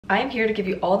I am here to give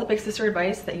you all the big sister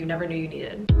advice that you never knew you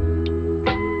needed.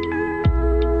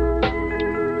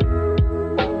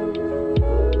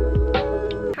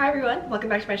 Hi everyone, welcome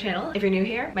back to my channel. If you're new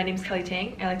here, my name is Kelly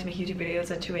Tang. I like to make YouTube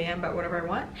videos at 2 a.m. about whatever I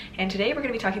want, and today we're going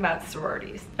to be talking about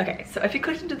sororities. Okay, so if you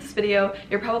clicked into this video,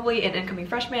 you're probably an incoming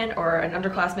freshman or an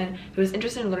underclassman who is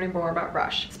interested in learning more about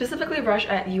Rush, specifically Rush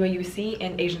at UIUC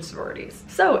and Asian sororities.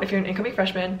 So if you're an incoming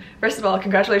freshman, first of all,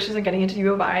 congratulations on getting into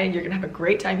U of I. You're gonna have a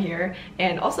great time here,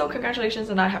 and also congratulations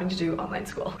on not having to do online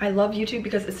school. I love YouTube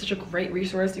because it's such a great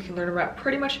resource. You can learn about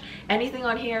pretty much anything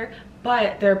on here,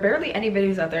 but there are barely any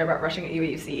videos out there about rushing at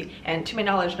UIUC, and to my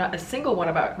knowledge, not a single one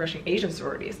about rushing Asian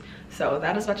sororities. So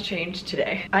that is about to change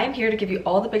today. I am here to give you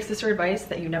all the big sister advice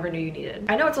that you never knew you needed.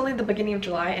 I know it's only the beginning of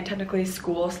July, and technically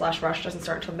school/rush doesn't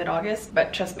start until mid-August,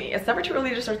 but trust me, it's never too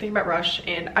early to start thinking about Rush,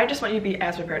 and I just want you to be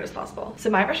as prepared as possible.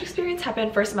 So my Rush experience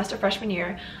happened first semester freshman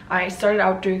year. I started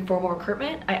out doing formal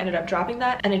recruitment. I ended up dropping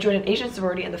that, and I joined an Asian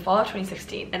sorority in the fall of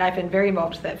 2016, and I've been very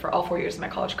involved with it for all 4 years of my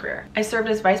college career. I served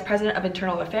as vice president of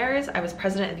internal affairs. I was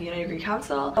president of the United Degree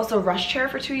Council, also Rush chair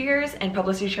for 2 years, and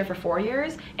publicity chair for 4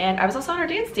 years, and I was also on our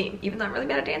dance team, even though I'm really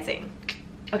bad at dancing.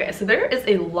 Okay, so there is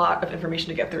a lot of information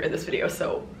to get through in this video,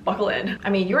 so buckle in. I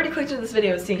mean, you already clicked into this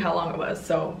video seeing how long it was,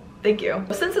 so thank you.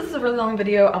 Since this is a really long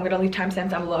video, I'm gonna leave timestamps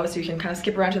down below so you can kind of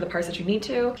skip around to the parts that you need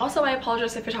to. Also, I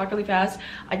apologize if I talk really fast.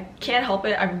 I can't help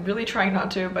it. I'm really trying not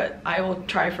to, but I will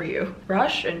try for you.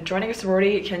 Rush and joining a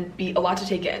sorority can be a lot to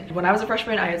take in. When I was a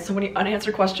freshman, I had so many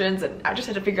unanswered questions and I just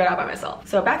had to figure it out by myself.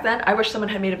 So back then, I wish someone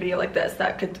had made a video like this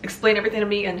that could explain everything to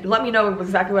me and let me know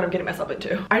exactly what I'm getting myself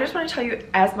into. I just want to tell you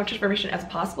as much information as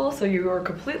possible so you are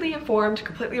completely informed,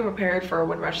 completely prepared for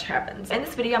when Rush happens. In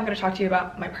this video, I'm going to talk to you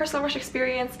about my personal Rush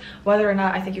experience, whether or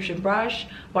not I think you should rush,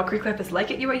 what Greek life is like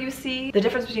at UIUC, the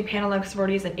difference between panhel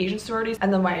sororities and Asian sororities,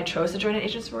 and then why I chose to join an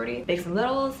Asian sorority, bigs and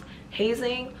littles,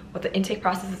 hazing, what the intake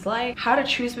process is like, how to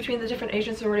choose between the different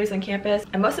Asian sororities on campus,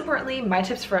 and most importantly, my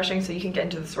tips for rushing so you can get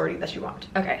into the sorority that you want.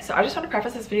 Okay, so I just want to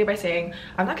preface this video by saying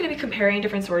I'm not going to be comparing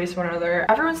different sororities to one another.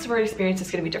 Everyone's sorority experience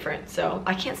is going to be different, so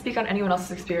I can't speak on anyone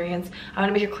else's experience. I want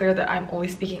to make it clear that I'm only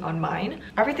speaking on mine.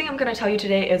 Everything I'm going to tell you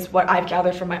today is what I've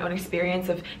gathered from my own experience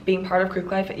of being part of Greek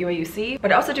life at UIUC,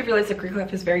 but I also do realize that Greek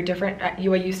life is very different at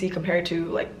UIUC compared to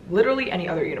like literally any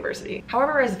other university.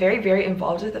 However, I was very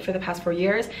involved with it for the past 4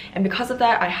 years, and because of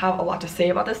that, I have a lot to say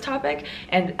about this topic,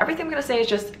 and everything I'm going to say is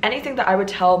just anything that I would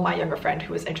tell my younger friend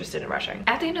who is interested in rushing.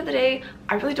 At the end of the day,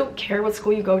 I really don't care what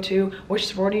school you go to, which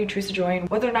sorority you choose to join,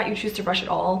 whether or not you choose to rush at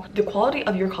all. The quality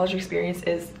of your college experience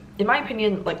is, in my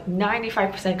opinion, like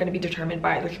 95% going to be determined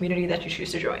by the community that you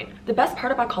choose to join. The best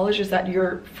part about college is that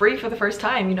you're free for the first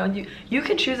time. You know, you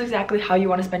can choose exactly how you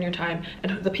want to spend your time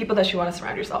and the people that you want to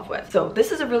surround yourself with. So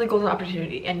this is a really golden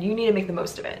opportunity, and you need to make the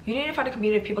most of it. You need to find a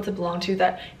community of people to belong to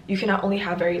that you can not only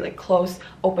have very like close,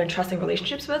 open, trusting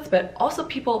relationships with, but also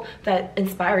people that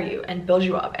inspire you and build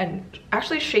you up and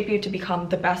actually shape you to become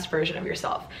the best version of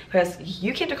yourself. Because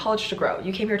you came to college to grow.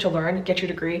 You came here to learn, get your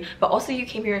degree, but also you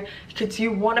came here because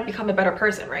you want to become a better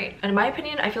person, right? And in my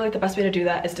opinion, I feel like the best way to do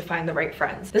that is to find the right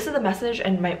friends. This is the message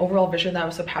and my overall vision that I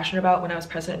was so passionate about when I was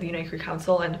president of the United Degree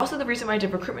Council, and also the reason why I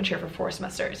did recruitment chair for 4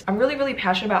 semesters. I'm really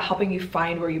passionate about helping you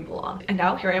find where you belong. And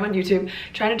now here I am on YouTube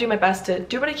trying to do my best to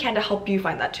do what I can to help you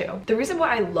find that too. The reason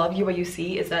why I love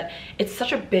UIUC is that it's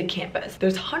such a big campus.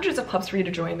 There's hundreds of clubs for you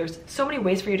to join. There's so many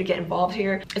ways for you to get involved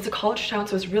here. It's a college town,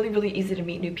 so it's really easy to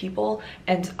meet new people,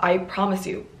 and I promise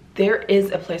you, there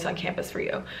is a place on campus for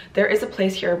you. There is a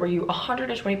place here where you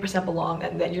 120% belong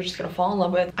and that you're just gonna fall in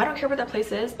love with. I don't care what that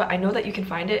place is, but I know that you can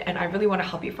find it, and I really want to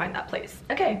help you find that place.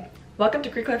 Okay, welcome to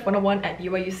Greek Life 101 at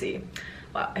UIUC.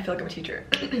 Wow, I feel like I'm a teacher.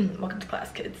 Welcome to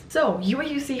class, kids. So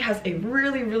UIUC has a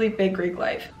really big Greek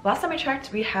life. Last time I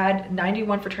checked, we had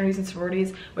 91 fraternities and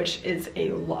sororities, which is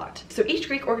a lot. So each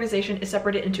Greek organization is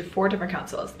separated into 4 different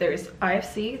councils. There's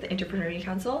IFC, the Interfraternity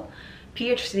Council,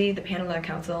 PHC, the Panhel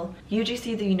Council,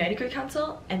 UGC, the United Greek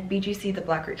Council, and BGC, the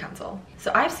Black Greek Council.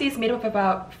 So IFC is made up of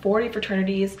about 40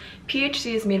 fraternities,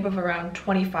 PHC is made up of around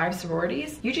 25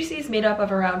 sororities, UGC is made up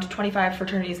of around 25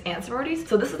 fraternities and sororities.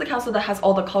 So this is the council that has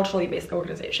all the culturally based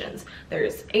organizations.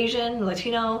 There's Asian,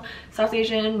 Latino, South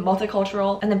Asian,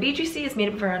 multicultural, and then BGC is made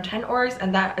up of around 10 orgs,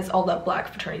 and that is all the Black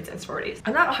fraternities and sororities.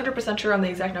 I'm not 100% sure on the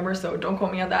exact number, so don't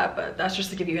quote me on that, but that's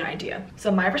just to give you an idea.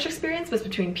 So my Rush experience was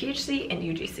between PHC and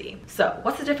UGC. So So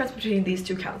what's the difference between these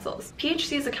two councils?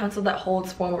 PHC is a council that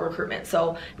holds formal recruitment.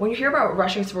 So when you hear about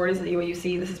rushing sororities at the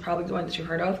UIUC, this is probably the one that you've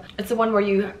heard of. It's the one where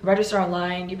you register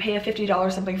online, you pay a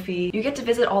 $50 something fee, you get to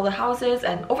visit all the houses,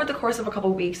 and over the course of a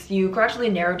couple weeks, you gradually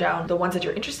narrow down the ones that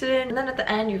you're interested in, and then at the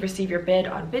end, you receive your bid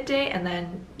on bid day, and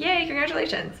then yay,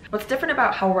 congratulations. What's different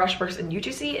about how Rush works in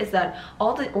UGC is that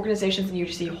all the organizations in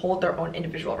UGC hold their own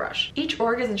individual Rush. Each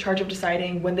org is in charge of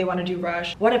deciding when they want to do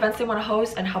Rush, what events they want to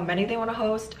host, and how many they want to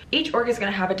host. Each org is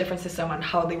going to have a different system on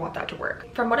how they want that to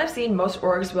work. From what I've seen, most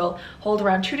orgs will hold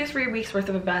around 2 to 3 weeks worth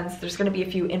of events. There's going to be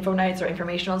a few info nights or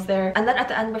informationals there, and then at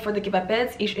the end, before they give up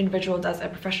bids, each individual does a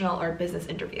professional or business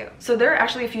interview. So there are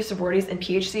actually a few sororities in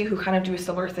PHC who kind of do a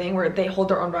similar thing where they hold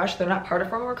their own Rush. They're not part of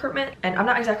formal recruitment, and I'm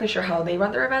not exactly sure how they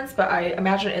run their events, but I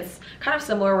imagine it's kind of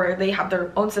similar where they have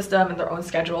their own system and their own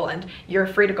schedule, and you're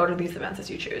free to go to these events as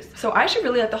you choose. So I actually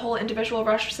really like the whole individual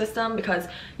Rush system because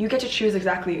you get to choose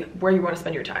exactly where you want to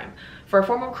spend your time. For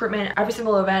formal recruitment, every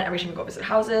single event, every time you go visit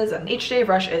houses, and each day of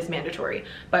Rush is mandatory.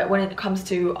 But when it comes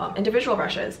to individual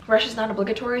rushes, Rush is not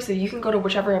obligatory, so you can go to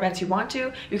whichever events you want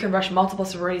to. You can rush multiple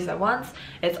sororities at once.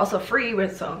 It's also free,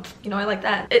 so you know, I like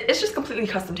that. It's just completely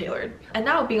custom tailored. And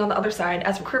now being on the other side,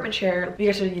 as recruitment chair, we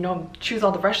get to, you know, choose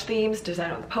all the Rush themes,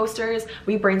 design all the posters.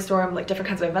 We brainstorm like different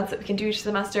kinds of events that we can do each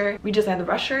semester. We design the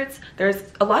Rush shirts.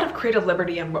 There's a lot of creative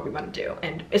liberty in what we want to do,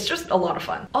 and it's just a lot of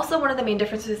fun. Also, one of the main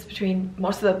differences between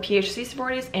most of the PHC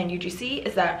sororities and UGC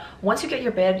is that once you get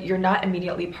your bid, you're not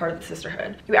immediately part of the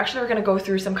sisterhood. You actually are going to go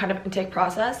through some kind of intake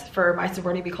process. For my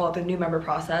sorority, we call it the new member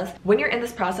process. When you're in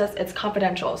this process, it's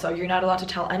confidential, so you're not allowed to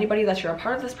tell anybody that you're a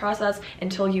part of this process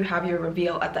until you have your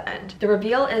reveal at the end. The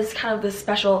reveal is kind of this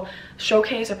special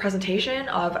showcase or presentation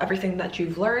of everything that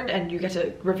you've learned, and you get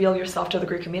to reveal yourself to the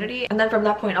Greek community, and then from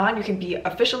that point on, you can be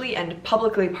officially and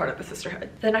publicly part of the sisterhood.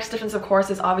 The next difference, of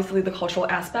course, is obviously the cultural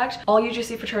aspect. All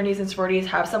UGC fraternities and sororities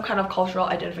have some kind of cultural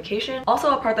identification.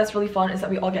 Also, a part that's really fun is that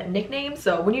we all get nicknames.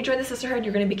 So when you join the sisterhood,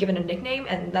 you're going to be given a nickname,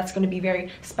 and that's going to be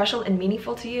very special and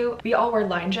meaningful to you. We all wear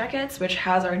line jackets, which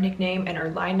has our nickname and our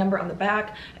line number on the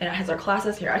back, and it has our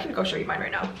classes. Here, I can go show you mine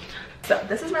right now. So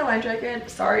this is my line jacket.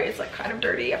 Sorry, it's like kind of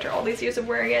dirty after all these years of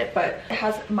wearing it, but it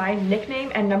has my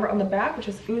nickname and number on the back, which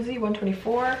is Uzi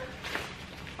 124.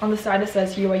 On the side it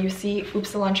says UIUC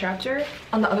Upsilon chapter.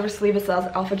 On the other sleeve it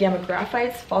says Alpha Gamma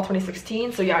Graphites Fall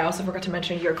 2016. So yeah, I also forgot to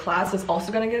mention your class is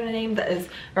also going to get a name that is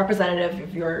representative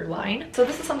of your line. So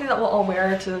this is something that we'll all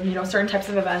wear to, you know, certain types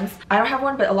of events. I don't have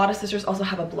one, but a lot of sisters also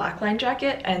have a black line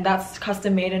jacket, and that's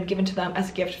custom made and given to them as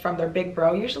a gift from their big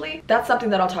bro usually. That's something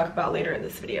that I'll talk about later in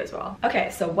this video as well. Okay,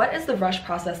 so what is the rush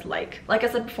process like? Like I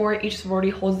said before, each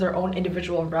sorority holds their own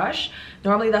individual rush.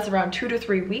 Normally that's around 2 to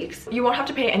 3 weeks. You won't have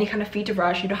to pay any kind of fee to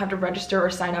rush. You don't have to register or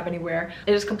sign up anywhere.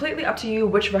 It is completely up to you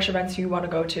which rush events you want to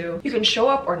go to. You can show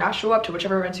up or not show up to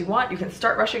whichever events you want. You can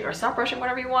start rushing or stop rushing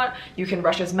whenever you want. You can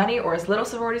rush as many or as little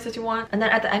sororities as you want. And then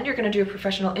at the end, you're going to do a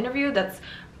professional interview that's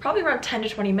probably around 10 to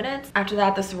 20 minutes. After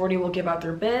that, the sorority will give out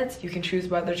their bids. You can choose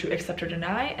whether to accept or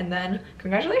deny, and then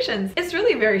congratulations. It's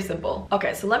really very simple.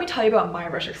 Okay, so let me tell you about my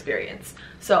rush experience.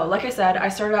 So like I said, I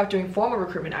started out doing formal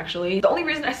recruitment actually. The only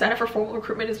reason I signed up for formal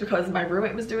recruitment is because my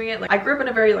roommate was doing it. Like, I grew up in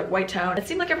a very like white town. It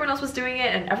seemed like everyone else was doing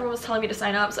it and everyone was telling me to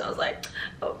sign up, so I was like,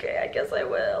 okay, I guess I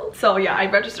will. So yeah, I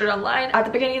registered online. At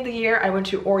the beginning of the year, I went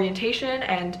to orientation,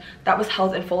 and that was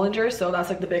held in Follinger, so that's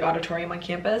like the big auditorium on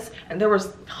campus, and there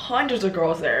was hundreds of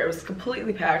girls there. It was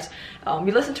completely packed.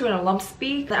 We listened to an alum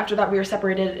speak. After that, we were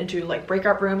separated into like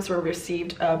breakout rooms where we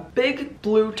received a big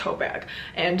blue tote bag,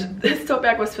 and this tote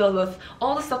bag was filled with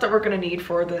all the stuff that we're going to need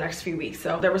for the next few weeks.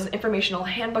 So there was an informational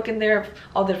handbook in there of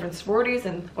all the different sororities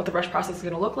and what the rush process is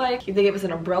going to look like. They gave us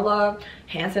an umbrella,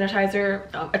 hand sanitizer,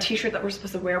 a t-shirt that we're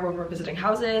supposed to wear when we're visiting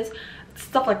houses,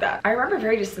 stuff like that. I remember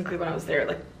very distinctly when I was there,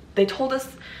 like, they told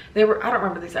us they were, I don't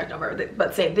remember the exact number,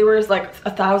 but say there was like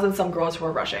 1,000 some girls who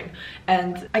were rushing,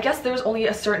 and I guess there's only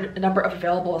a certain number of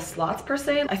available slots per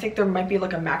se. I think there might be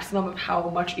like a maximum of how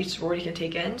much each sorority can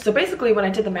take in. So basically when I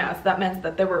did the math, that meant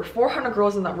that there were 400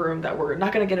 girls in that room that were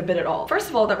not going to get a bid at all. First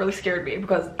of all, that really scared me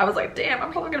because I was like, damn,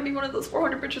 I'm probably going to be one of those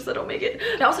 400 bitches that don't make it.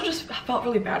 And I also just felt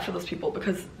really bad for those people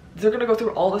because they're gonna go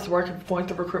through all this work of going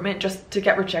through recruitment just to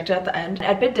get rejected at the end.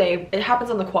 At bid day, it happens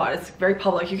on the quad. It's very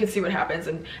public. You can see what happens,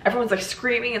 and everyone's like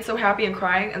screaming and so happy and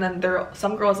crying. And then there are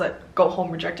some girls that go home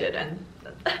rejected, and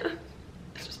it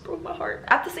just broke my heart.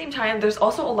 At the same time, there's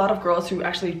also a lot of girls who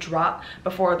actually drop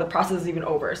before the process is even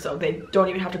over, so they don't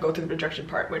even have to go through the rejection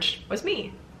part, which was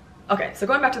me. Okay, so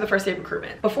going back to the first day of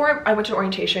recruitment. Before I went to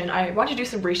orientation, I wanted to do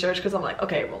some research because I'm like,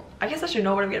 okay, well, I guess I should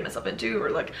know what I'm getting myself into, or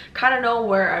like kind of know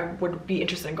where I would be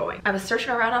interested in going. I was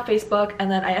searching around on Facebook,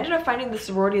 and then I ended up finding the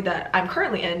sorority that I'm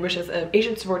currently in, which is an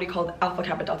Asian sorority called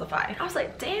αΚΔΦ. I was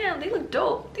like, damn, they look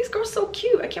dope. These girls are so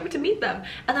cute. I can't wait to meet them.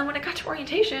 And then when I got to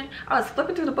orientation, I was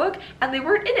flipping through the book and they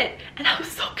weren't in it, and I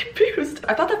was so confused.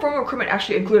 I thought that formal recruitment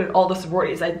actually included all the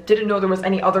sororities. I didn't know there was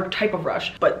any other type of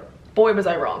rush, but boy was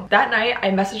I wrong. That night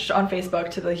I messaged on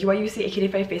Facebook to the UIUC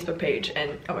akdphi Facebook page,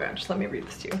 and oh my god, just let me read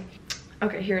this to you.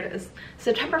 Okay, here it is.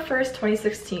 September 1st,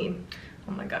 2016.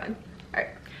 Oh my god. Alright.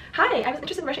 Hi, I was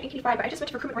interested in Russian akdphi, but I just went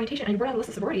to recruitment orientation and you weren't on the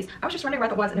list of sororities. I was just wondering where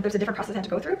that was and if there's a different process I had to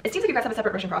go through. It seems like you guys have a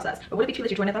separate Russian process, but would it be too late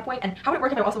to join at that point? And how would it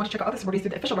work if I also want to check out other sororities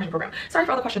through the official Russian program? Sorry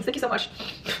for all the questions. Thank you so much.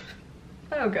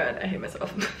 Oh god, I hate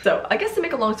myself. So I guess to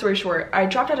make a long story short, I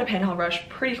dropped out of panhel rush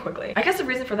pretty quickly. I guess the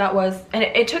reason for that was, and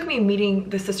it took me meeting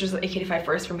the sisters of akdphi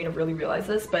first for me to really realize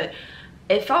this, but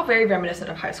it felt very reminiscent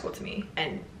of high school to me,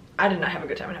 and I did not have a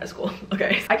good time in high school.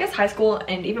 Okay, I guess high school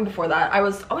and even before that, I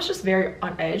was just very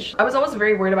on edge. I was always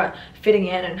very worried about fitting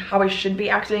in and how I should be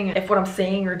acting, and if what I'm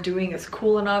saying or doing is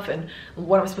cool enough, and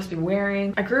what I'm supposed to be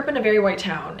wearing. I grew up in a very white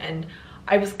town, and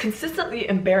I was consistently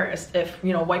embarrassed if,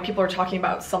 you know, white people are talking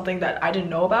about something that I didn't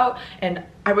know about, and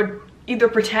I would either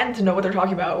pretend to know what they're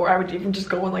talking about, or I would even just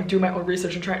go and like do my own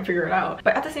research and try and figure it out.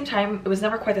 But at the same time, it was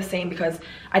never quite the same because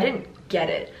I didn't get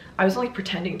it. I was only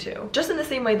pretending to. Just in the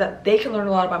same way that they can learn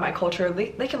a lot about my culture,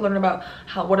 they can learn about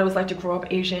what it was like to grow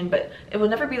up Asian, but it will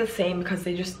never be the same because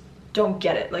they just don't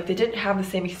get it. Like, they didn't have the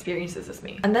same experiences as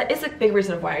me. And that is a big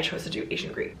reason of why I chose to do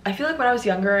Asian Greek. I feel like when I was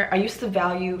younger, I used to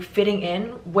value fitting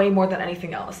in way more than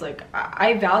anything else. Like,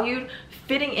 I valued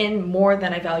fitting in more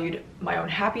than I valued my own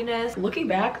happiness. Looking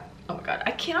back, oh my god,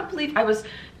 I cannot believe I was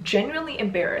genuinely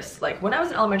embarrassed. Like, when I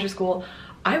was in elementary school,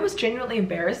 I was genuinely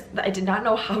embarrassed that I did not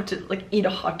know how to like eat a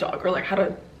hot dog, or like how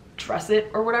to dress it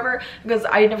or whatever, because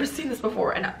I had never seen this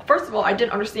before. And first of all, I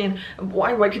didn't understand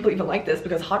why white people even like this,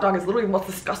 because hot dog is literally the most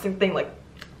disgusting thing. Like,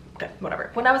 okay, whatever.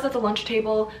 When I was at the lunch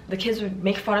table, the kids would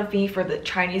make fun of me for the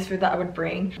Chinese food that I would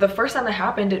bring. The first time that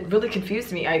happened, it really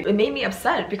confused me. It made me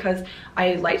upset because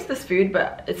I liked this food,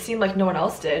 but it seemed like no one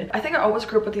else did. I think I always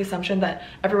grew up with the assumption that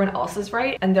everyone else is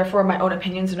right, and therefore my own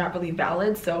opinions are not really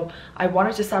valid, so I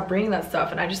wanted to stop bringing that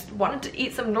stuff, and I just wanted to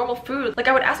eat some normal food. Like,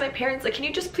 I would ask my parents, like, can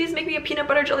you just please make me a peanut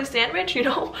butter jelly sandwich, you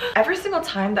know? Every single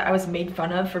time that I was made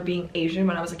fun of for being Asian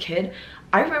when I was a kid,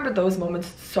 I remember those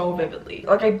moments so vividly.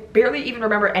 Like, I barely even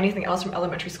remember anything else from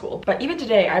elementary school. But even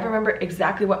today, I remember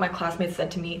exactly what my classmates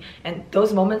said to me, and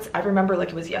those moments I remember like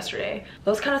it was yesterday.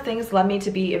 Those kind of things led me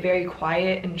to be a very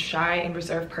quiet and shy and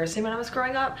reserved person when I was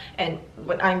growing up, and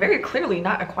when I'm very clearly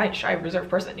not a quiet, shy, reserved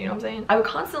person, you know what I'm saying? I would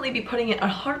constantly be putting in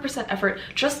 100% effort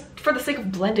just for the sake of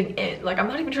blending in. Like, I'm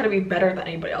not even trying to be better than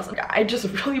anybody else. Like, I just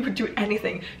really would do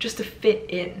anything just to fit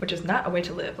in, which is not a way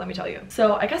to live, let me tell you.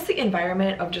 So I guess the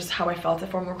environment of just how I felt at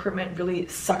formal recruitment really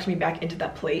sucked me back into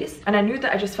that place, and I knew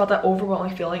that I just felt that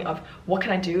overwhelming feeling of what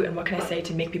can I do and what can I say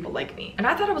to make people like me. And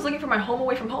I thought I was looking for my home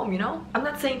away from home, you know? I'm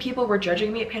not saying people were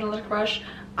judging me at Panhel Rush.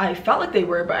 I felt like they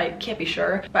were, but I can't be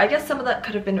sure. But I guess some of that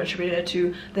could have been attributed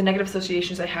to the negative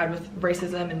associations I had with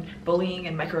racism and bullying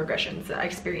and microaggressions that I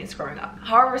experienced growing up.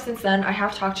 However, since then, I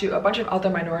have talked to a bunch of other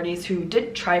minorities who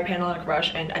did try Panhel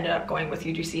Rush and ended up going with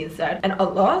UGC instead. And a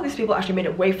lot of these people actually made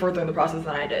it way further in the process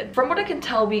than I did. From what I can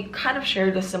tell, we kind of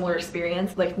shared a similar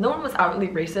experience. Like, no one was outwardly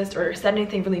racist or said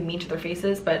anything really mean to their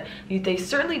faces, but they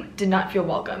certainly did not feel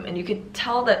welcome, and you could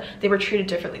tell that they were treated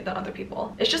differently than other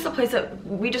people. It's just a place that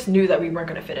we just knew that we weren't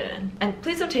going to fit it in. And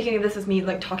please don't take any of this as me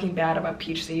like talking bad about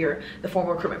PHC or the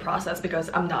formal recruitment process, because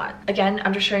I'm not. Again,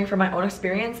 I'm just sharing from my own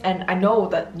experience, and I know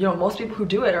that, you know, most people who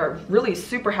do it are really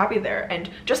super happy there, and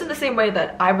just in the same way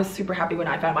that I was super happy when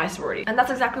I found my sorority. And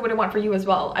that's exactly what I want for you as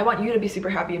well. I want you to be super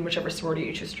happy in whichever sorority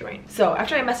you choose to join. So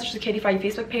after I messaged the akdphi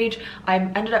Facebook page, I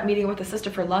ended up meeting with a sister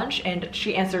for lunch, and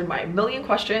she answered my million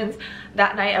questions.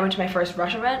 That night I went to my first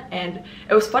Rush event, and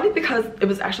it was funny because it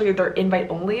was actually their invite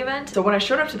only event. So when I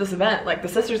showed up to this event, like, the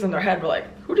sisters in their head were like,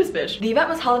 who this bitch? The event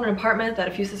was held in an apartment that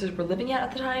a few sisters were living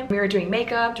at the time. We were doing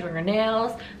makeup, doing our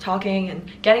nails, talking, and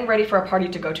getting ready for a party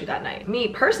to go to that night. Me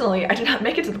personally, I did not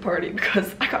make it to the party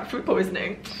because I got food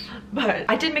poisoning. But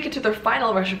I did make it to their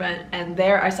final Rush event, and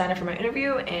there I signed up for my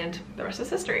interview, and the rest is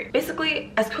history.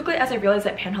 Basically, as quickly as I realized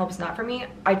that Panhel was not for me,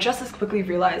 I just as quickly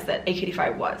realized that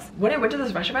akdphi was. When I went to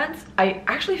those Rush events, I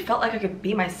actually felt like I could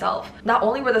be myself. Not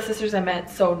only were the sisters I met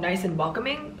so nice and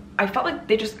welcoming, I felt like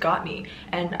they just got me,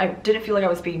 and I didn't feel like I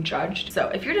was being judged. So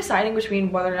if you're deciding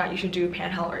between whether or not you should do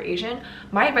Panhel or Asian,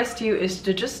 my advice to you is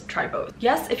to just try both.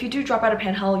 Yes, if you do drop out of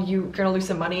Panhel, you're gonna lose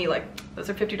some money. Like, those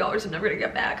are $50 and never gonna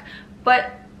get back.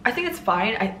 But I think it's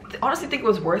fine. I honestly think it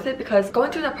was worth it because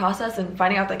going through that process and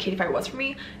finding out that akdphi was for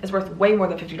me is worth way more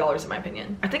than $50 in my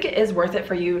opinion. I think it is worth it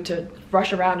for you to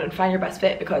rush around and find your best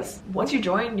fit because once you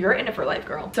join, you're in it for life,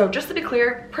 girl. So just to be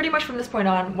clear, pretty much from this point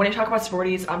on, when I talk about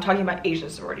sororities, I'm talking about Asian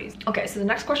sororities. Okay, so the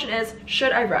next question is,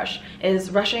 should I rush?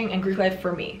 Is rushing and Greek life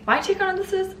for me? My take on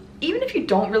this is, even if you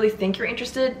don't really think you're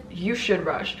interested, you should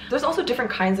rush. There's also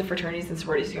different kinds of fraternities and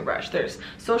sororities you can rush. There's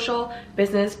social,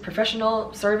 business,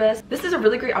 professional, service. This is a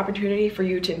really great opportunity for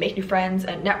you to make new friends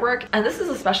and network. And this is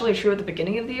especially true at the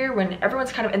beginning of the year when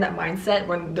everyone's kind of in that mindset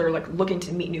when they're like looking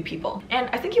to meet new people. And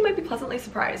I think you might be pleasantly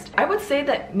surprised. I would say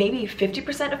that maybe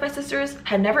 50% of my sisters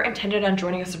had never intended on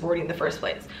joining a sorority in the first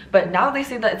place. But now they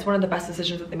say that it's one of the best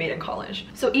decisions that they made in college.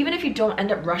 So even if you don't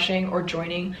end up rushing or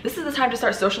joining, this is the time to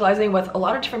start socializing with a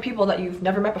lot of different people that you've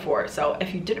never met before. So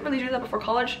if you didn't really do that before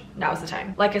college, now's the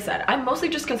time. Like I said, I'm mostly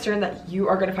just concerned that you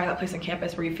are going to find that place on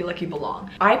campus where you feel like you belong.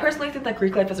 I personally think that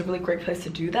Greek life is a really great place to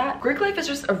do that. Greek life is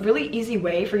just a really easy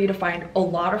way for you to find a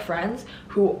lot of friends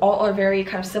who all are very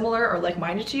kind of similar or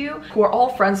like-minded to you, who are all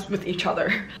friends with each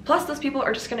other. Plus, those people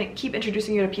are just going to keep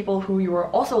introducing you to people who you are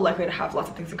also likely to have lots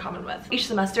of things in common with. Each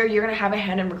semester, you're going to have a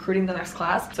hand in recruiting the next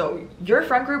class, so your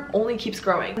friend group only keeps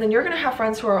growing. And then you're going to have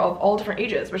friends who are of all different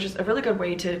ages, which is a really good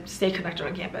way to stay connected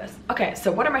on campus. Okay,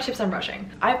 so what are my tips on rushing?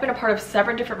 I've been a part of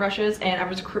 7 different rushes and I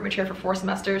was recruitment chair for 4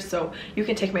 semesters, so you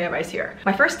can take my advice here.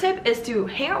 My first tip is to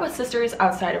hang out with sisters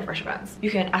outside of rush events.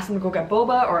 You can ask them to go get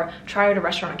boba or try out a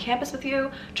restaurant on campus with you.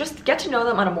 Just get to know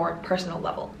them on a more personal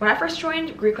level. When I first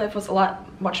joined, Greek life was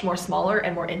much more smaller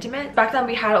and more intimate. Back then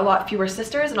we had a lot fewer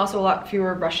sisters and also a lot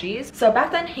fewer rushies. So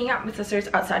back then hanging out with sisters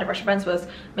outside of rush events was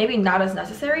maybe not as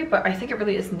necessary, but I think it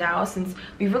really is now since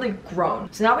we've really grown.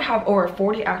 So now we have over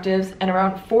 40 actives and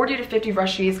around 40 to 50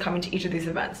 rushies coming to each of these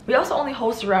events. We also only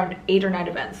host around 8 or 9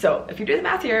 events. So if you do the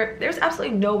math here, there's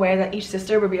absolutely no way that each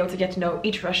sister would be able to get to know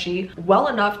each rushie well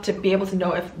enough to be able to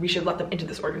know if we should let them into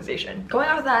this organization. Going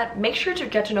off of that, make sure to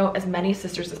get to know as many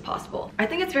sisters as possible. I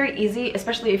think it's very easy,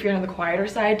 especially if you're on the quieter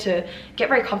side, to get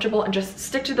very comfortable and just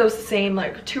stick to those same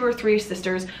like 2 or 3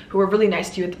 sisters who are really nice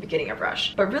to you at the beginning of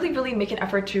rush. But really make an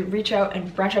effort to reach out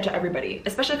and branch out to everybody,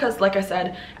 especially because, like I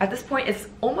said, at this point it's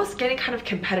almost getting kind of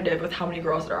competitive with how many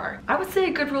girls there are. I would say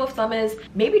a good rule of thumb is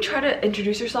maybe try to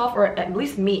introduce yourself or at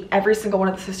least meet every single one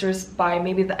of the sisters by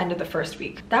maybe the end of the first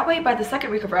week. That way, by the second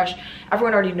week of rush,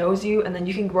 everyone already knows you and then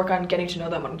you can work on getting to know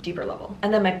them on a deeper level.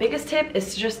 And then my biggest tip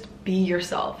is to just be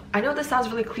yourself. I know this sounds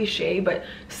really cliche, but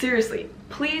seriously,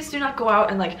 please do not go out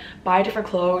and like buy different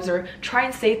clothes or try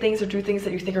and say things or do things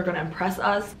that you think are going to impress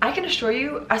us. I can assure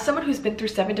you, as someone who's been through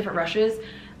 7 different rushes,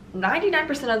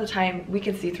 99% of the time we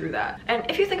can see through that. And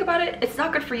if you think about it, it's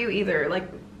not good for you either. Like,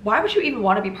 why would you even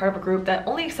want to be part of a group that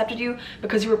only accepted you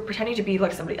because you were pretending to be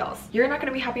like somebody else? You're not going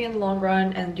to be happy in the long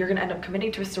run, and you're going to end up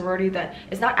committing to a sorority that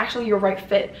is not actually your right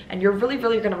fit, and you're really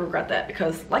going to regret that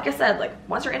because, like I said, like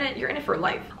once you're in it for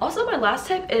life. Also, my last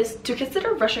tip is to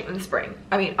consider rushing in the spring.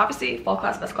 I mean, obviously fall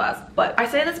class, best class, but I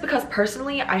say this because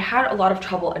personally I had a lot of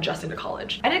trouble adjusting to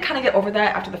college. I did kind of get over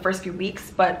that after the first few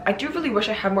weeks, but I do really wish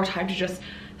I had more time to just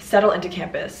settle into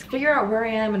campus, figure out where I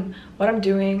am and what I'm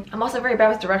doing. I'm also very bad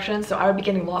with directions, so I would be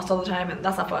getting lost all the time, and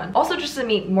that's not fun. Also, just to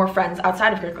meet more friends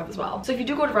outside of Greek life as well. So if you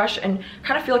do go to rush and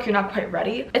kind of feel like you're not quite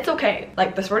ready, it's okay.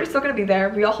 Like, the sorority's still gonna be there.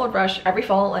 We all hold rush every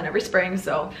fall and every spring,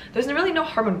 so there's really no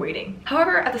harm in waiting.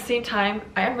 However, at the same time,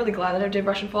 I am really glad that I did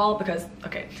rush in fall because,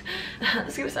 okay, this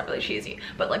is gonna sound really cheesy,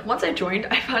 but like once I joined,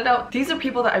 I found out these are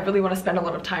people that I really want to spend a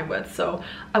lot of time with. So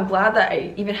I'm glad that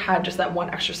I even had just that one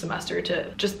extra semester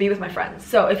to just be with my friends.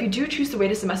 So if you do choose to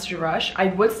wait a semester to rush, I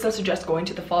would still suggest going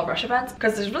to the fall rush events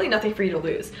because there's really nothing for you to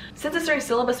lose. Since it's during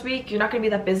syllabus week, you're not going to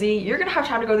be that busy. You're going to have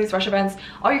time to go to these rush events.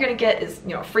 All you're going to get is,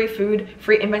 you know, free food,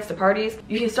 free invites to parties.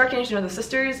 You can start getting to know the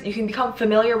sisters. You can become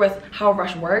familiar with how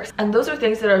rush works. And those are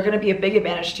things that are going to be a big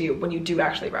advantage to you when you do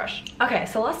actually rush. Okay,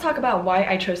 so let's talk about why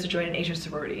I chose to join an Asian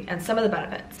sorority and some of the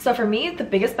benefits. So for me, the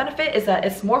biggest benefit is that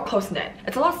it's more close-knit.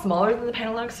 It's a lot smaller than the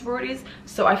panhellenic sororities,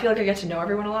 so I feel like I get to know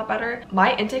everyone a lot better.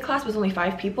 My intake class was only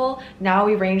 5 people. Now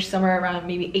we range somewhere around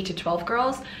maybe 8 to 12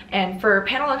 girls, and for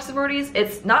panhellenic sororities,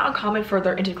 it's not uncommon for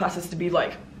their intake classes to be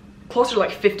like closer to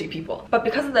like 50 people. But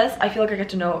because of this, I feel like I get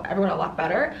to know everyone a lot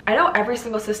better. I know every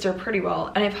single sister pretty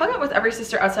well, and I've hung out with every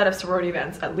sister outside of sorority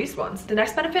events at least once. The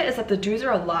next benefit is that the dues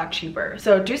are a lot cheaper.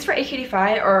 So dues for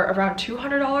akdphi are around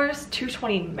 $200,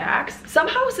 $220 max.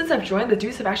 Somehow since I've joined, the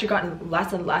dues have actually gotten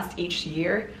less and less each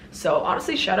year. So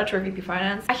honestly, shout out to our VP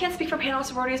Finance. I can't speak for panel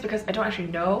sororities because I don't actually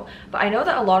know, but I know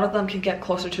that a lot of them can get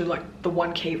closer to like the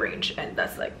 1K range, and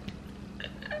that's like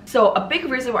So a big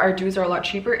reason why our dues are a lot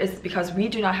cheaper is because we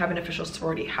do not have an official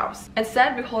sorority house.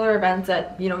 Instead, we hold our events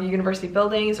at, university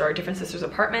buildings or different sisters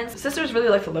apartments. Sisters really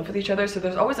like to live with each other, so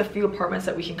there's always a few apartments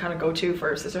that we can kind of go to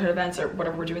for sisterhood events or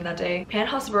whatever we're doing that day.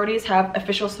 Panhel sororities have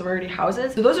official sorority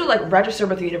houses. So those are like registered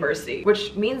with the university,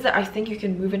 which means that I think you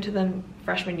can move into them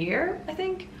freshman year, I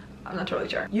think. I'm not totally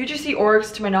sure. UGC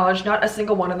orgs, to my knowledge, not a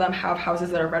single one of them have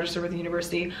houses that are registered with the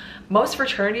university. Most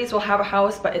fraternities will have a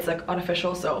house, but it's like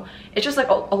unofficial, so it's just like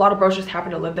a lot of bros just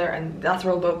happen to live there, and that's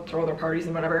where they'll throw their parties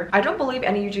and whatever. I don't believe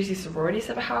any UGC sororities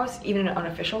have a house, even an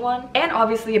unofficial one. And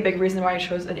obviously a big reason why I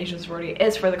chose an Asian sorority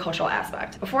is for the cultural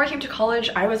aspect. Before I came to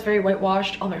college, I was very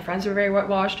whitewashed. All my friends were very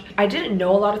whitewashed. I didn't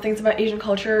know a lot of things about Asian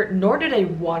culture, nor did I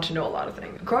want to know a lot of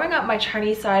things. Growing up, my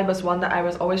Chinese side was one that I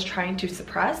was always trying to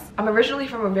suppress. I'm originally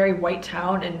from a very white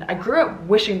town, and I grew up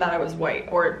wishing that I was white,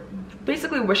 or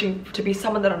basically wishing to be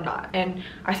someone that I'm not, and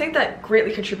I think that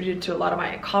greatly contributed to a lot of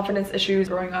my confidence issues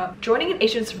growing up. Joining an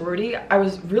Asian sorority, I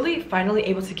was really finally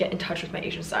able to get in touch with my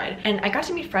Asian side, and I got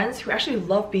to meet friends who actually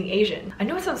love being Asian. I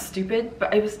know it sounds stupid,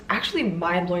 but it was actually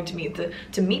mind-blowing to me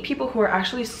to meet people who are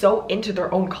actually so into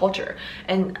their own culture,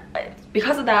 and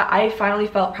because of that, I finally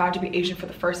felt proud to be Asian for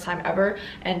the first time ever,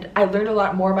 and I learned a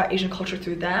lot more about Asian culture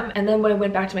through them. And then when I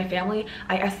went back to my family,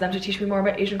 I asked them to teach me more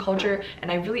about Asian culture,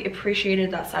 and I really appreciated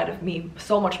that side of me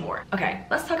so much more. Okay,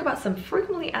 let's talk about some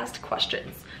frequently asked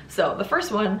questions. So the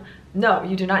first one, no,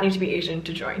 you do not need to be Asian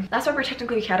to join. That's why we're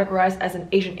technically categorized as an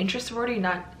Asian interest sorority,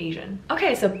 not Asian.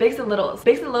 Okay, so bigs and littles.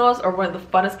 Bigs and littles are one of the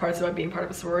funnest parts about being part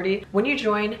of a sorority. When you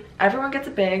join, everyone gets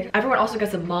a big, everyone also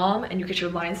gets a mom, and you get your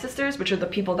line sisters, which are the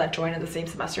people that join in the same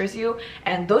semester as you,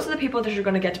 and those are the people that you're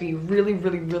gonna get to be really,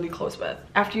 really, really close with.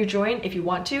 After you join, if you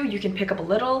want to, you can pick up a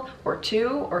little, or two,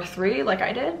 or three, like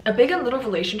I did. A big and little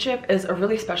relationship is a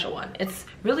really special one. It's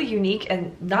really unique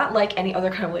and not like any other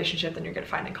kind of relationship that you're gonna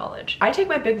find in college. I take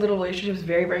my big little relationships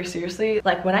very, very seriously.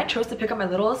 Like when I chose to pick up my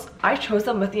littles, I chose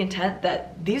them with the intent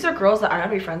that these are girls that I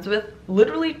want to be friends with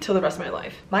literally till the rest of my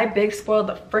life. My big spoiled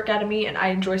the frick out of me, and I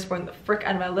enjoy spoiling the frick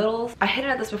out of my littles. I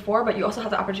hinted at this before, but you also have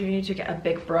the opportunity to get a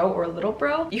big bro or a little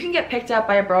bro. You can get picked up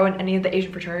by a bro in any of the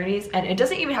Asian fraternities, and it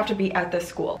doesn't even have to be at this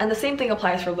school. And the same thing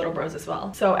applies for little bros as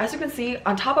well. So as you can see,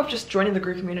 on top of just joining the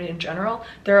Greek community in general,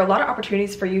 there are a lot of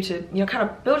opportunities for you to, kind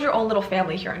of build your own little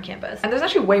family here on campus. And there's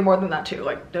actually way more than that too.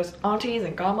 Like there's aunties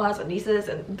and gamas and nieces,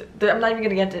 and I'm not even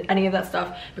gonna get into any of that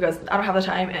stuff because I don't have the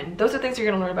time, and those are things you're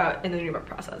gonna learn about in the new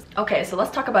process. Okay, so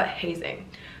let's talk about hazing.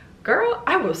 Girl,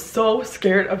 I was so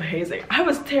scared of hazing. I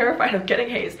was terrified of getting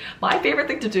hazed. My favorite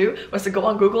thing to do was to go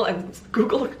on Google and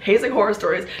Google hazing horror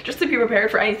stories just to be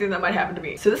prepared for anything that might happen to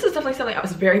me. So this is definitely something I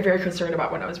was very, very concerned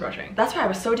about when I was rushing. That's why I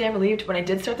was so damn relieved when I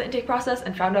did start the intake process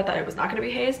and found out that I was not gonna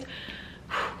be hazed.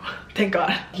 Thank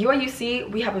God.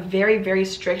 UIUC, we have a very, very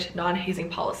strict non-hazing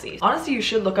policy. Honestly, you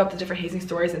should look up the different hazing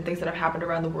stories and things that have happened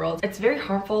around the world. It's very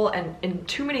harmful, and in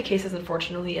too many cases,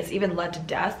 unfortunately, it's even led to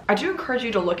death. I do encourage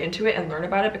you to look into it and learn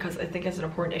about it because I think it's an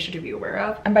important issue to be aware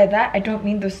of. And by that, I don't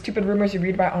mean those stupid rumors you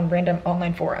read about on random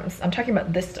online forums. I'm talking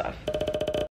about this stuff.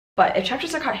 But if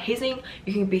chapters are caught hazing,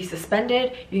 you can be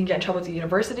suspended, you can get in trouble with the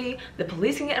university, the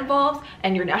police can get involved,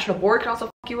 and your national board can also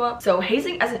fuck you up. So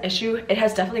hazing as an issue, it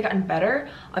has definitely gotten better.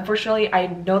 Unfortunately, I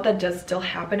know that does still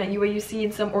happen at UIUC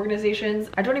in some organizations.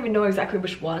 I don't even know exactly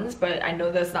which ones, but I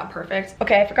know that it's not perfect.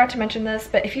 Okay, I forgot to mention this,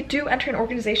 but if you do enter an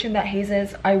organization that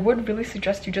hazes, I would really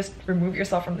suggest you just remove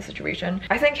yourself from the situation.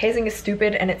 I think hazing is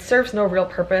stupid and it serves no real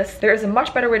purpose. There is a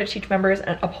much better way to teach members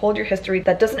and uphold your history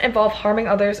that doesn't involve harming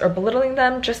others or belittling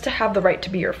them just to have the right to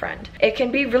be your friend. It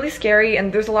can be really scary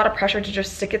and there's a lot of pressure to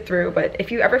just stick it through, but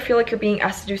if you ever feel like you're being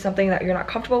asked to do something that you're not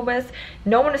comfortable with,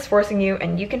 no one is forcing you,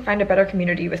 and you can find a better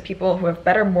community with people who have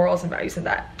better morals and values than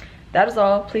that. That is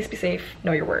all. Please be safe.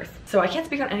 Know your worth. So I can't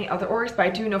speak on any other orgs, but I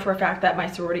do know for a fact that my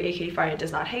sorority akdphi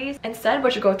does not haze. Instead,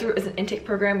 what you go through is an intake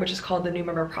program which is called the new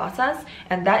member process,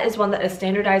 and that is one that is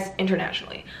standardized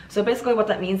internationally. So basically what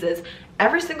that means is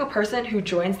every single person who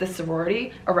joins this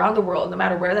sorority around the world, no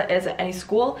matter where that is at any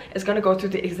school, is going to go through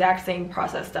the exact same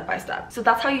process step by step. So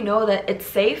that's how you know that it's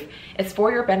safe, it's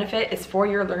for your benefit, it's for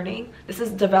your learning. This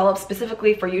is developed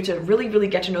specifically for you to really, really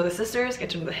get to know the sisters, get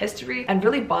to know the history, and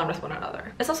really bond with one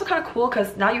another. It's also kind of cool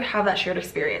because now you have that shared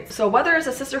experience. So whether it's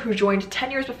a sister who joined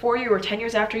 10 years before you or 10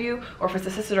 years after you, or if it's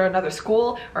a sister in another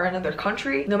school or another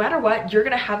country, no matter what, you're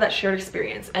gonna have that shared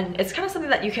experience, and it's kind of something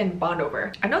that you can bond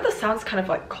over. I know this sounds kind of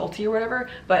like culty or whatever,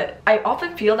 but I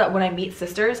often feel that when I meet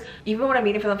sisters, even when I'm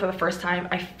meeting for them for the first time,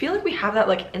 I feel like we have that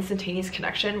like instantaneous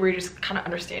connection where you just kind of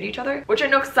understand each other, which I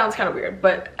know sounds kind of weird,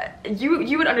 but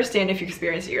you would understand if you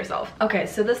experienced it yourself. Okay,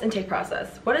 so this intake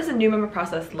process. What is a new member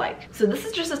process like? So this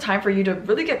is just a time for you to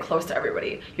really get close close to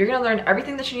everybody. You're gonna learn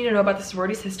everything that you need to know about the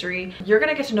sorority's history. You're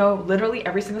gonna get to know literally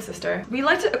every single sister. We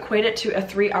like to equate it to a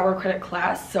 3-hour credit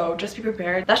class, so just be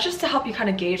prepared. That's just to help you kind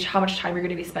of gauge how much time you're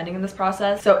gonna be spending in this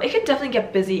process. So it can definitely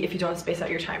get busy if you don't space out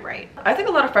your time right. I think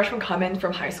a lot of freshmen come in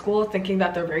from high school thinking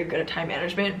that they're very good at time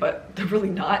management, but they're really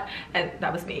not, and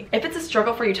that was me. If it's a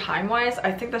struggle for you time-wise,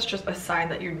 I think that's just a sign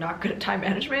that you're not good at time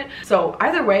management. So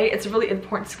either way, it's a really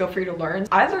important skill for you to learn.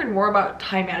 I learned more about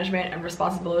time management and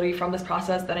responsibility from this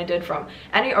process than I did from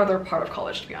any other part of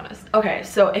college, to be honest. Okay,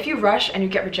 so if you rush and you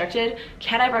get rejected,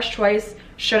 can I rush twice?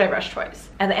 Should I rush twice?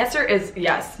 And the answer is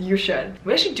yes, you should.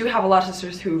 We actually do have a lot of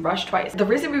sisters who rush twice. The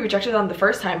reason we rejected them the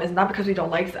first time is not because we don't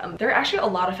like them. There are actually a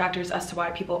lot of factors as to why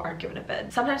people aren't given a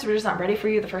bid. Sometimes we're just not ready for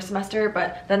you the first semester,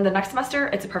 but then the next semester,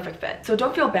 it's a perfect fit. So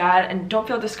don't feel bad and don't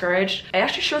feel discouraged. It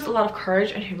actually shows a lot of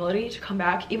courage and humility to come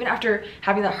back even after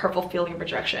having that hurtful feeling of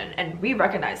rejection, and we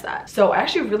recognize that. So I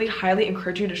actually really highly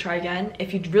encourage you to try again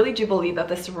if you really do believe that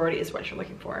this sorority is what you're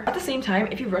looking for. At the same time,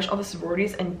 if you rush all the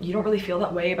sororities and you don't really feel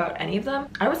that way about any of them,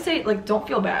 I would say, like, don't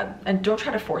feel bad and don't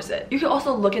try to force it. You can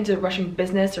also look into rushing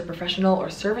business or professional or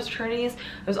service fraternities.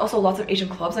 There's also lots of Asian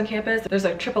clubs on campus. There's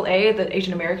like AAA, the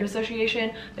Asian American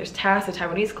Association. There's TAS, the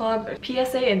Taiwanese club. There's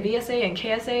PSA and VSA and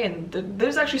KSA, and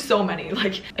there's actually so many.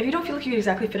 Like, if you don't feel like you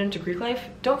exactly fit into Greek life,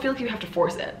 don't feel like you have to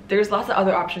force it. There's lots of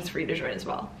other options for you to join as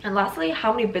well. And lastly,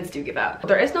 how many bids do you give out?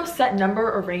 There is no set number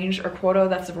or range or quota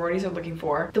that sororities are looking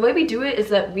for. The way we do it is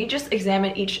that we just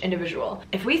examine each individual.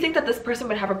 If we think that this person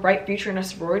would have a bright future in a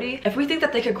sorority, if we think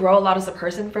that they could grow a lot as a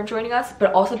person from joining us,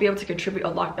 but also be able to contribute a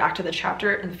lot back to the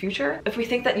chapter in the future, if we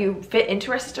think that you fit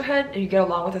into our sisterhood and you get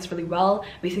along with us really well,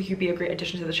 we think you'd be a great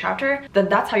addition to the chapter, then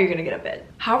that's how you're gonna get a bid.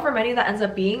 However many that ends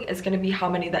up being is gonna be how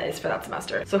many that is for that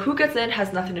semester. So who gets in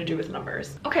has nothing to do with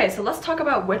numbers. Okay, so let's talk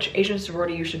about which Asian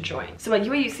sorority you should join. So at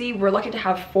UIUC, we're lucky to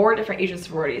have 4 different Asian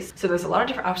sororities, so there's a lot of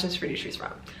different options for you to choose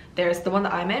from. There's the one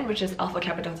that I'm in, which is Alpha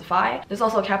Kappa Delta Phi. There's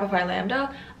also Kappa Phi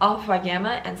Lambda, Alpha Phi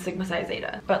Gamma, and Sigma Psi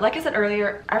Zeta. But like I said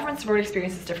earlier, everyone's sorority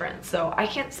experience is different, so I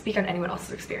can't speak on anyone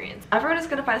else's experience. Everyone is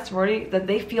gonna find a sorority that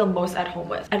they feel most at home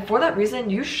with. And for that reason,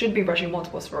 you should be rushing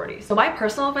multiple sororities. So my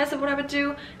personal advice of what I would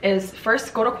do is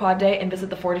first go to quad day and visit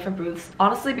the 4 different booths.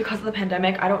 Honestly, because of the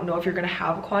pandemic, I don't know if you're gonna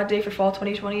have a quad day for fall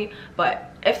 2020, but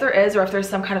if there is, or if there's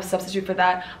some kind of substitute for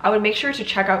that, I would make sure to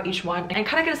check out each one and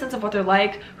kind of get a sense of what they're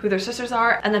like, who their sisters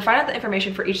are, and then find out the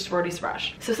information for each sorority's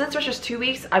rush. So since Rush is 2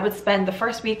 weeks, I would spend the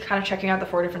first week kind of checking out the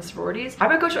 4 different sororities. I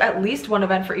would go to at least one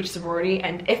event for each sorority,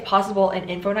 and if possible, an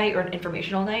info night or an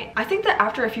informational night. I think that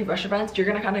after a few Rush events, you're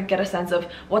gonna kind of get a sense of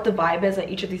what the vibe is at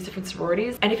each of these different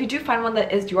sororities. And if you do find one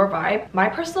that is your vibe, my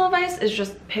personal advice is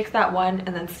just pick that one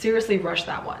and then seriously rush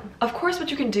that one. Of course, what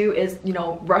you can do is, you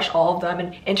know, rush all of them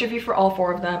and interview for all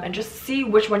 4 of them and just see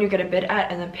which one you get a bid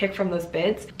at and then pick from those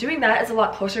bids. Doing that is a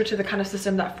lot closer to the kind of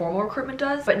system that formal recruitment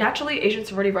does, but naturally Asian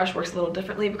sorority rush works a little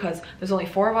differently because there's only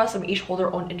 4 of us and we each hold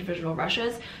our own individual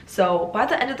rushes. So by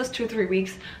the end of those 2 or 3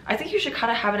 weeks, I think you should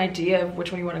kind of have an idea of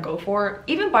which one you want to go for,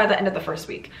 even by the end of the first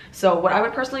week. So what I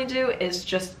would personally do is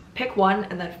just pick one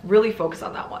and then really focus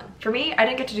on that one. For me, I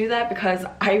didn't get to do that because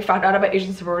I found out about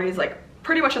Asian sororities like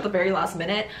pretty much at the very last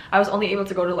minute. I was only able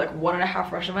to go to like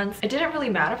 1.5 rush events. It didn't really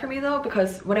matter for me though,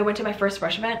 because when I went to my first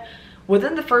rush event,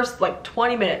 within the first like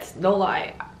 20 minutes, no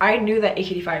lie, I knew that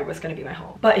akdphi was going to be my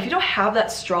home. But if you don't have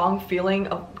that strong feeling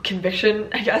of conviction,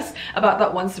 I guess, about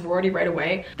that one sorority right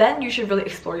away, then you should really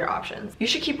explore your options. You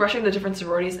should keep rushing the different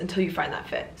sororities until you find that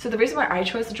fit. So the reason why I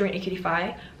chose to join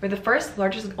akdphi, we're the first,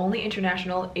 largest, and only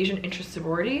international Asian interest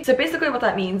sorority. So basically what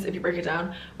that means, if you break it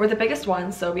down, we're the biggest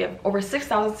one, so we have over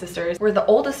 6,000 sisters. We're the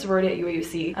oldest sorority at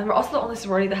UIUC, and we're also the only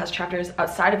sorority that has chapters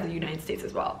outside of the United States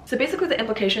as well. So basically the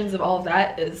implications of all of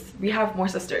that is we have more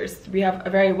sisters. We have a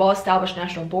very well-established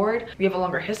national board. We have a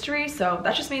longer history, so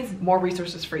that just means more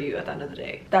resources for you at the end of the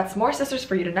day. That's more sisters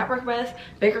for you to network with,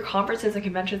 bigger conferences and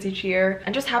conventions each year,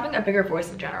 and just having a bigger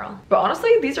voice in general. But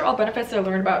honestly, these are all benefits that I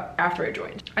learned about after I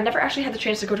joined. I never actually had the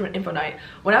chance to go to an info night.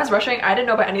 When I was rushing, I didn't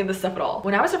know about any of this stuff at all.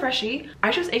 When I was a freshie,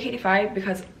 I chose akdphi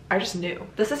because I just knew.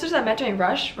 The sisters I met during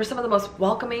Rush were some of the most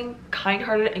welcoming,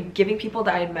 kind-hearted, and giving people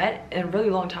that I had met in a really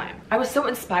long time. I was so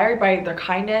inspired by their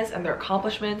kindness and their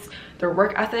accomplishments, their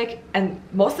work ethic, and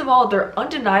most of all, their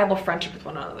undeniable friendship with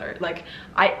one another. Like,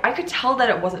 I could tell that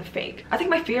it wasn't fake. I think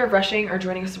my fear of rushing or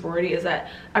joining a sorority is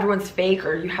that everyone's fake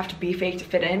or you have to be fake to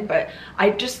fit in, but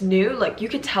I just knew, like, you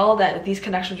could tell that these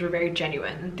connections were very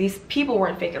genuine. These people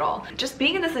weren't fake at all. Just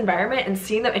being in this environment and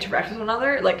seeing them interact with one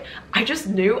another, like, I just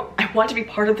knew I wanted to be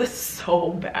part of this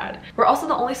so bad. We're also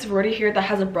the only sorority here that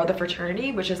has a brother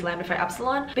fraternity, which is Lambda Phi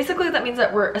Epsilon. Basically, that means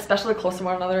that we're especially close to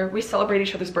one another. We celebrate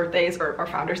each other's birthdays or our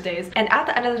founders' days. And at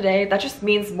the end of the day, that just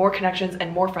means more connections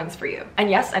and more friends for you. And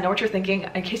yes, I know what you're thinking.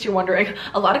 In case you're wondering,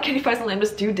 a lot of akdphis and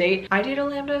lambdas do date. I date a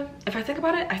lambda. If I think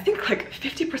about it, I think like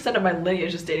 50% of my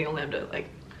lineage is dating a lambda. Like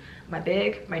my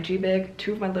big, my G big,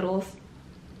 2 of my littles.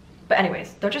 But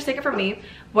anyways, don't just take it from me.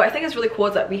 What I think is really cool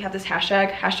is that we have this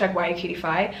hashtag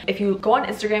 #YAKDFI. If you go on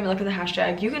Instagram and look at the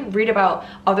hashtag, you can read about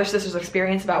other sisters'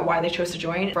 experience about why they chose to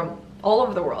join from all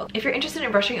over the world. If you're interested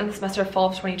in rushing in the semester of fall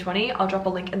of 2020, I'll drop a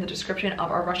link in the description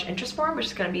of our rush interest form, which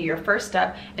is going to be your first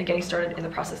step in getting started in the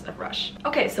process of rush.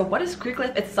 Okay, so what is Greek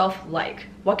life itself like?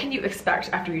 What can you expect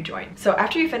after you join? So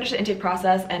after you finish the intake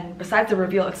process, and besides the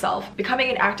reveal itself, becoming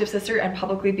an active sister and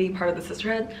publicly being part of the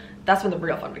sisterhood, that's when the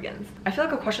real fun begins. I feel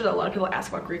like a question that a lot of people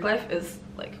ask about Greek life is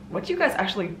like, what do you guys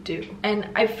actually do? And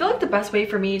I feel like the best way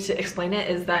for me to explain it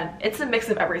is that it's a mix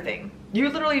of everything. You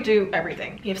literally do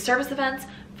everything. You have service events,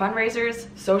 fundraisers,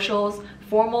 socials,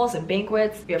 formals and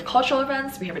banquets. We have cultural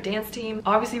events, we have a dance team.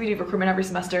 Obviously we do recruitment every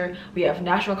semester. We have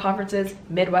national conferences,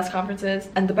 Midwest conferences.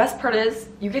 And the best part is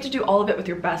you get to do all of it with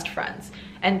your best friends.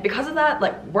 And because of that,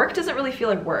 like, work doesn't really feel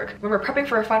like work. When we're prepping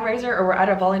for a fundraiser or we're at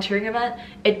a volunteering event,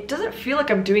 it doesn't feel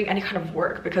like I'm doing any kind of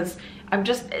work because I'm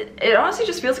just, it honestly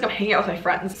just feels like I'm hanging out with my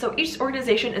friends. So each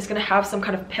organization is gonna have some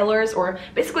kind of pillars or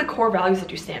basically core values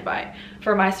that you stand by.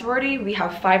 For my sorority, we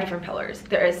have 5 different pillars.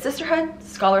 There is sisterhood,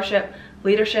 scholarship,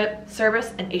 leadership,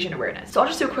 service, and Asian awareness. So I'll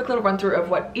just do a quick little run through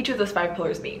of what each of those 5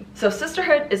 pillars mean. So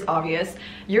sisterhood is obvious.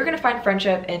 You're gonna find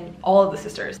friendship in all of the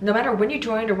sisters. No matter when you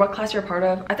joined or what class you're a part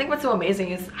of, I think what's so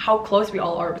amazing is how close we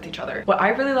all are with each other. What I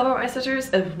really love about my sisters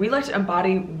is we like to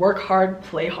embody work hard,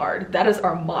 play hard. That is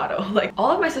our motto. Like, all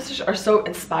of my sisters are so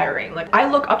inspiring. Like, I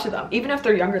look up to them, even if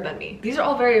they're younger than me. These are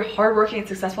all very hardworking and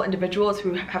successful individuals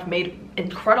who have made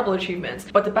incredible achievements.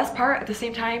 But the best part, at the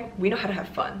same time, we know how to have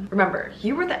fun. Remember,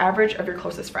 you were the average of your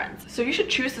closest friends. So you should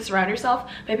choose to surround yourself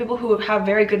by people who have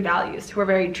very good values, who are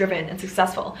very driven and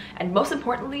successful, and most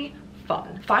importantly,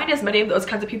 fun. Find as many of those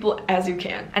kinds of people as you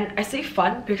can. And I say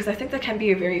fun because I think that can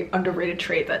be a very underrated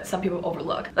trait that some people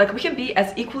overlook. Like, we can be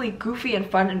as equally goofy and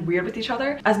fun and weird with each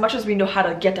other as much as we know how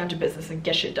to get down to business and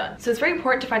get shit done. So it's very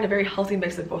important to find a very healthy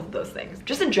mix of both of those things.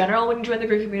 Just in general, when you join the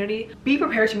Greek community, be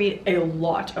prepared to meet a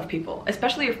lot of people,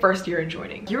 especially your first year in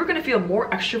joining. You're gonna feel more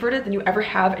extroverted than you ever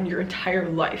have in your entire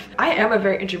life. I am a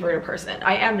very introverted person.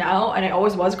 I am now, and I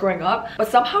always was growing up, but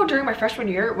somehow during my freshman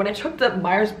year, when I took the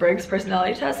Myers-Briggs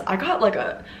personality test, I got like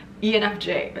a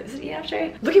ENFJ. Is it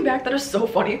ENFJ? Looking back, that is so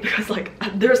funny because like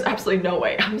there's absolutely no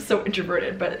way. I'm so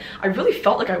introverted, but I really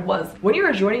felt like I was. When you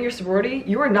are joining your sorority,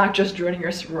 you are not just joining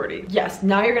your sorority. Yes,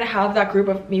 now you're gonna have that group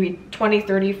of maybe 20,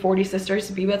 30, 40 sisters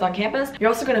to be with on campus. You're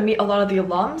also gonna meet a lot of the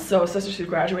alums, so sisters who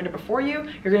graduated before you.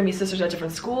 You're gonna meet sisters at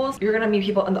different schools. You're gonna meet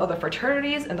people in the other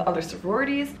fraternities and the other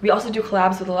sororities. We also do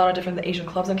collabs with a lot of different Asian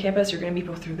clubs on campus. You're gonna meet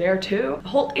people through there too. The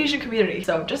whole Asian community.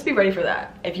 So just be ready for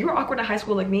that. If you were awkward in high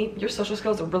school like me, your social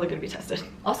skills are really gonna be tested.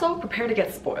 Also, prepare to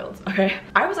get spoiled, okay?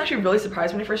 I was actually really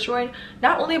surprised when I first joined,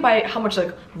 not only by how much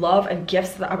like love and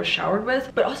gifts that I was showered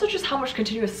with, but also just how much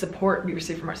continuous support we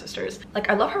received from our sisters. Like,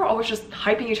 I love how we're always just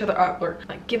hyping each other up, or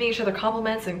like giving each other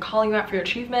compliments and calling you out for your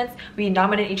achievements. We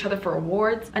nominate each other for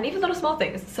awards, and even little small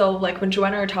things. So like when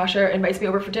Joanna or Tasha invites me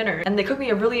over for dinner and they cook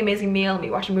me a really amazing meal and we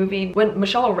watch a movie. When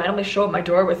Michelle will randomly show up my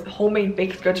door with homemade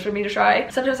baked goods for me to try.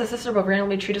 Sometimes a sister will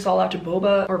randomly treat us all out to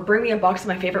boba or bring me a box of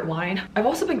my favorite wine. I've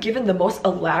also been given the most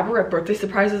elaborate birthday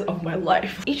surprises of my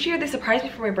life. Each year they surprise me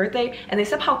for my birthday and they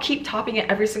somehow keep topping it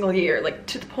every single year, like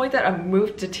to the point that I'm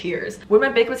moved to tears. When my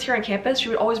bake was here on campus, she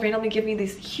would always randomly give me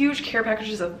these huge care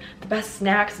packages of the best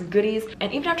snacks and goodies,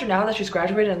 and even after now that she's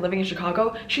graduated and living in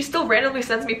Chicago, she still randomly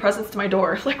sends me presents to my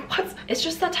door. Like, what? It's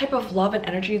just that type of love and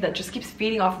energy that just keeps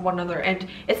feeding off one another, and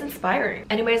it's inspiring.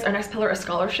 Anyways, our next pillar is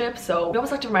scholarship. So we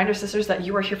always like to remind our sisters that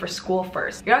you are here for school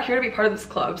first. You're not here to be part of this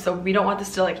club, so we don't want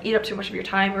this to like eat up too much of your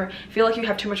time or feel like you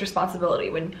have too much responsibility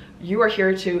when you are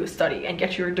here to study and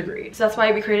get your degree. So that's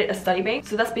why we created a study bank.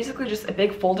 So that's basically just a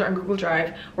big folder on Google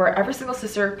Drive where every single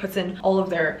sister puts in all of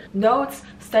their notes,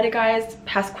 study guides,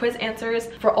 past quiz answers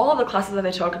for all of the classes that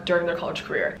they took during their college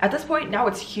career. At this point now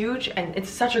it's huge and it's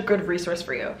such a good resource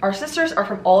for you. Our sisters are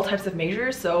from all types of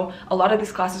majors, so a lot of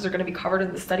these classes are going to be covered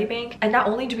in the study bank. And not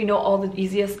only do we know all the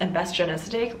easiest and best gens to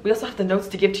take, we also have the notes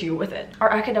to give to you with it.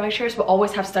 Our academic chairs will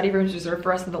always have study rooms reserved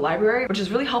for us in the library, which is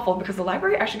really helpful because the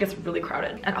library actually gets really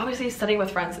crowded. And obviously studying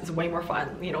with friends is way more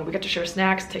fun. You know, we get to share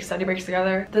snacks, take study breaks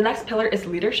together. The next pillar is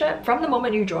leadership. From the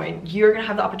moment you join, you're gonna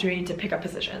have the opportunity to pick up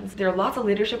positions. There are lots of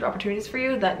leadership opportunities for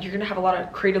you that you're gonna have a lot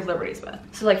of creative liberties with.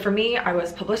 So like for me, I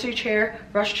was publicity chair,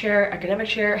 rush chair, academic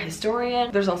chair,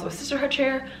 historian. There's also a sisterhood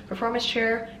chair, performance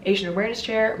chair, Asian awareness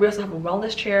chair. We also have a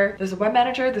wellness chair. There's a web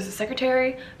manager, there's a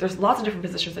secretary. There's lots of different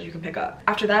positions that you can pick up.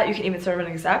 After that, you can even serve an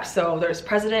exec. So there's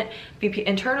president, VP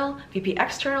internal, VP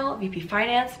external, VP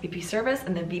finance, VP service,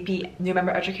 and then VP new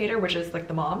member educator, which is like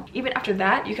the mom. Even after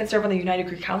that, you can serve on the United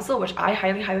Greek Council, which I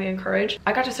highly encourage.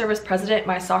 I got to serve as president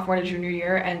my sophomore to junior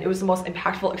year, and it was the most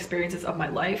impactful experiences of my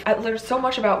life. I learned so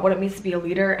much about what it means to be a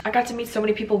leader. I got to meet so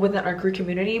many people within our Greek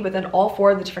community, within all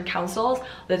 4 of the different councils,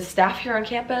 the staff here on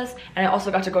campus, and I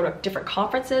also got to go to different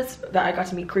conferences that I got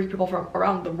to meet Greek people from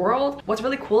around the world. What's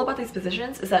really cool about these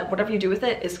positions is that whatever you do with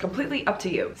it is completely up to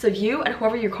you. So you and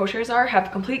whoever your co-chairs are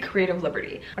have complete creative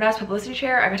liberty. When I was publicity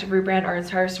chair, I got to rebrand our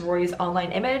entire sorority's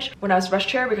online image. When I was rush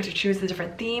chair, we got to choose the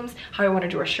different themes, how we want to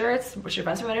do our shirts, which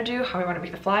events we want to do, how we want to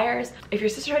make the flyers. If you're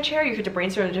sisterhood chair, you get to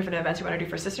brainstorm the different events you want to do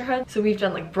for sisterhood. So we've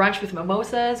done like brunch with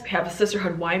mimosas, we have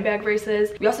sisterhood wine bag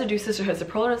races, we also do sisterhood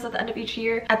superlatives at the end of each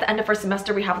year. At the end of first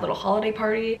semester, we have a little holiday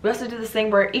party. We also do this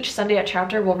thing where each Sunday at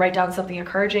chapter, we'll write down something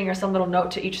encouraging or some little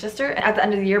note to each sister. And at the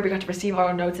end of the year, we got to receive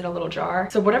our notes in a little jar.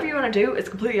 So whatever you want to do, it's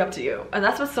completely up to you. And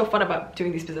that's what's so fun about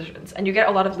doing these positions. And you get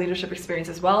a lot of leadership experience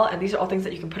as well. And these are all things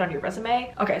that you can put on your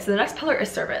resume. Okay, so the next pillar is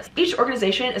service. Each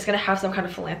organization is going to have some kind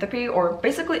of philanthropy or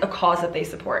basically a cause that they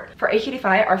support. For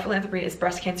akdphi, our philanthropy is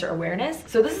breast cancer awareness.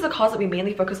 So this is a cause that we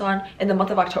mainly focus on in the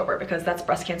month of October because that's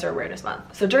breast cancer awareness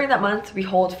month. So during that month, we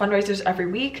hold fundraisers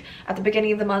every week. At the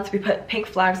beginning of the month, we put pink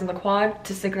flags in the quad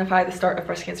to signify the start of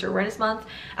breast cancer awareness month.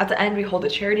 At the end, we hold a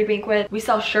charity banquet. We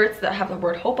sell shirts that have the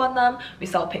word hope on them. We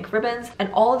sell pink ribbons.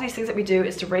 And all of these things that we do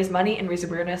is to raise money and raise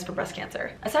awareness for breast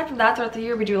cancer. Aside from that, throughout the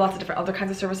year, we do lots of different other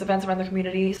kinds of service events around the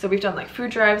community. So we've done like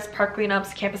food drives, park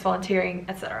cleanups, campus volunteering,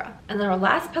 etc. And then our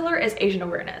last pillar is Asian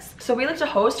awareness. So we like to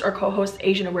host or co-host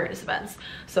Asian awareness events.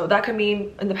 So that could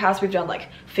mean in the past we've done like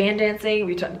fan dancing,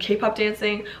 we've done K-pop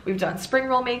dancing, we've done spring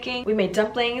roll making, we made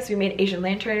dumplings, we made Asian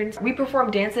lanterns. We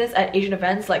perform dances at Asian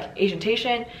events like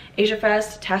Asiantation, Asia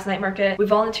Fest, TAS Night Market. We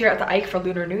volunteer at the Ike for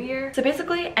Lunar New Year. So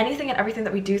basically anything and everything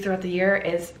that we do throughout the year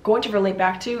is going to relate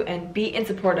back to and be in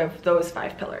support of those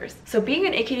 5 pillars. So being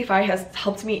an akdphi has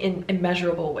helped me in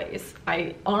immeasurable ways.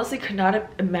 I honestly could not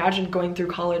imagine going through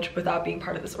college without being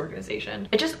part of this organization.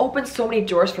 It just opened so many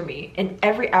doors for me in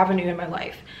every avenue in my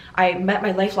life. I met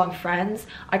my lifelong friends.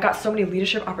 I got so many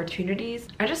leadership opportunities.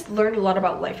 I just learned a lot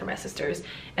about life from my sisters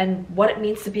and what it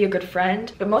means to be a good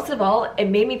friend. But most of all, it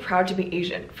made me proud to be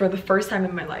Asian for the first time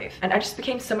in my life. And I just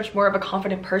became so much more of a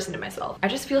confident person in myself. I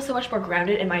just feel so much more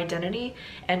grounded in my identity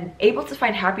and able to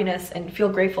find happiness and feel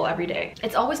grateful every day.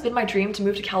 It's always been my dream to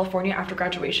move to California after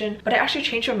graduation, but I actually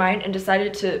changed my mind and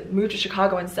decided to move to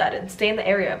Chicago instead and stay in the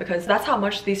area because that's how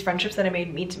much these friendships that I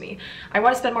made mean to me. I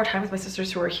want to spend more time with my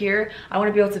sisters who are here. I want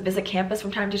to be able to visit campus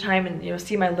from time to time and, you know,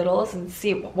 see my littles and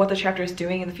see what the chapter is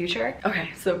doing in the future. Okay,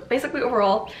 so basically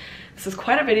overall, this is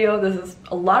quite a video. This is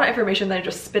a lot of information that I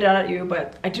just spit out at you,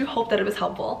 but I do hope that it was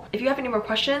helpful. If you have any more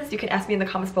questions, you can ask me in the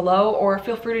comments below or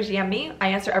feel free to DM me. I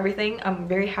answer everything. I'm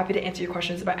very happy to answer your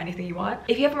questions about anything you want.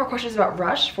 If you have more questions about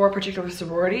Rush for a particular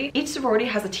sorority, each sorority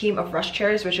has a team of Rush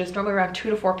chairs, which is normally around 2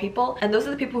 to 4 people. And those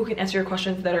are the people who can answer your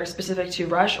questions that are specific to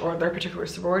Rush or their particular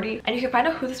sorority. And you can find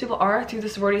out who these people are through the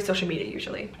sorority's social media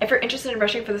usually. If you're interested in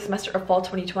rushing for the semester of fall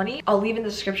 2020, I'll leave in the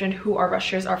description who our Rush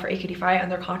chairs are for akdphi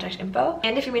and their contact info.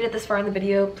 And if you made it this far in the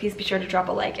video, please be sure to drop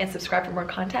a like and subscribe for more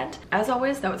content. As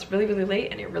always, now it's really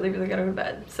late and you're really gotta go to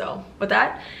bed. So with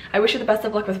that, I wish you the best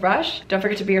of luck with Rush. Don't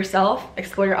forget to be yourself,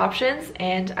 explore your options,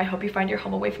 and I hope you find your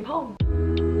home away from home.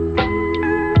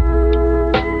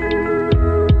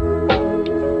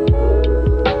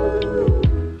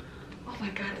 Oh my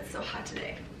god, it's so hot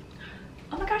today.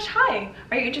 Oh my gosh, hi!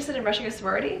 Are you interested in rushing a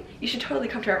sorority? You should totally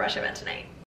come to our Rush event tonight.